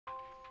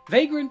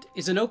Vagrant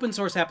is an open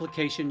source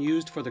application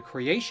used for the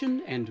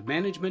creation and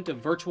management of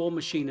virtual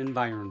machine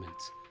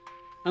environments.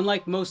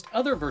 Unlike most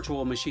other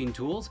virtual machine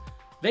tools,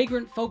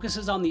 Vagrant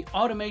focuses on the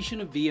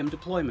automation of VM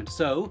deployment,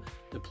 so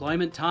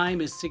deployment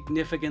time is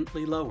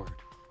significantly lowered.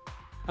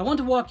 I want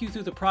to walk you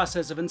through the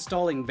process of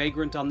installing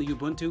Vagrant on the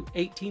Ubuntu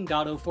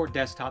 18.04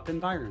 desktop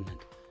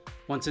environment.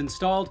 Once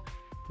installed,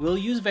 we'll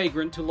use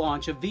Vagrant to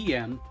launch a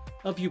VM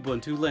of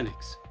Ubuntu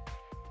Linux.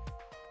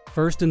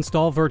 First,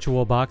 install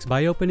VirtualBox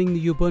by opening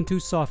the Ubuntu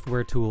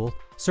software tool,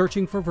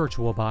 searching for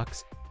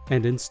VirtualBox,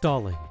 and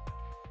installing.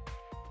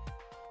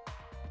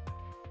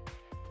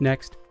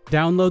 Next,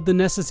 download the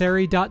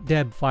necessary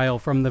 .deb file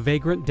from the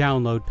Vagrant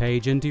download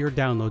page into your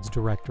downloads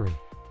directory.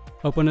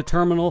 Open a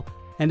terminal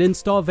and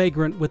install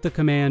Vagrant with the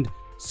command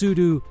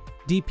sudo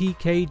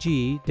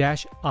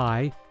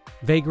dpkg-i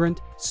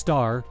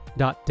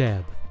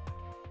vagrant*.deb.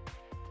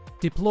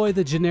 Deploy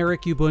the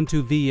generic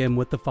Ubuntu VM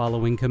with the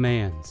following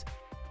commands.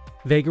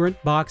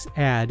 Vagrant box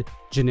add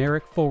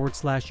generic /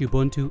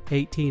 Ubuntu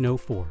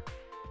 18.04.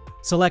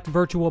 Select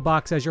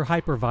VirtualBox as your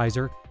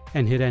hypervisor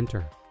and hit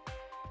enter.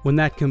 When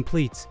that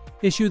completes,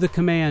 issue the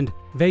command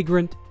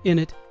vagrant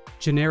init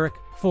generic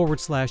 /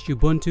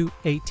 Ubuntu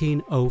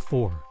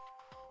 18.04.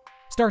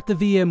 Start the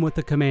VM with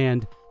the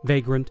command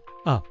vagrant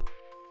up.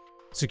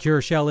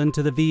 Secure shell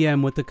into the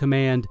VM with the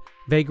command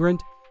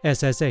vagrant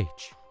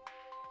ssh.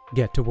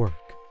 Get to work.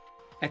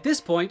 At this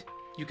point,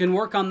 you can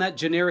work on that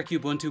generic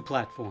Ubuntu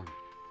platform.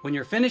 When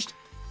you're finished,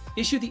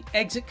 issue the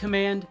exit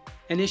command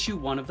and issue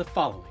one of the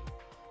following.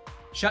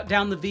 Shut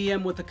down the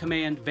VM with the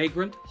command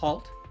vagrant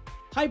halt,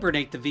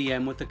 hibernate the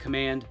VM with the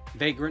command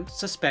vagrant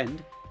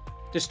suspend,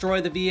 destroy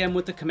the VM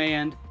with the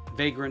command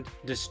vagrant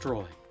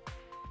destroy.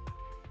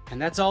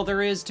 And that's all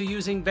there is to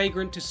using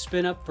Vagrant to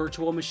spin up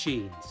virtual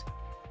machines.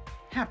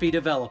 Happy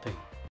developing!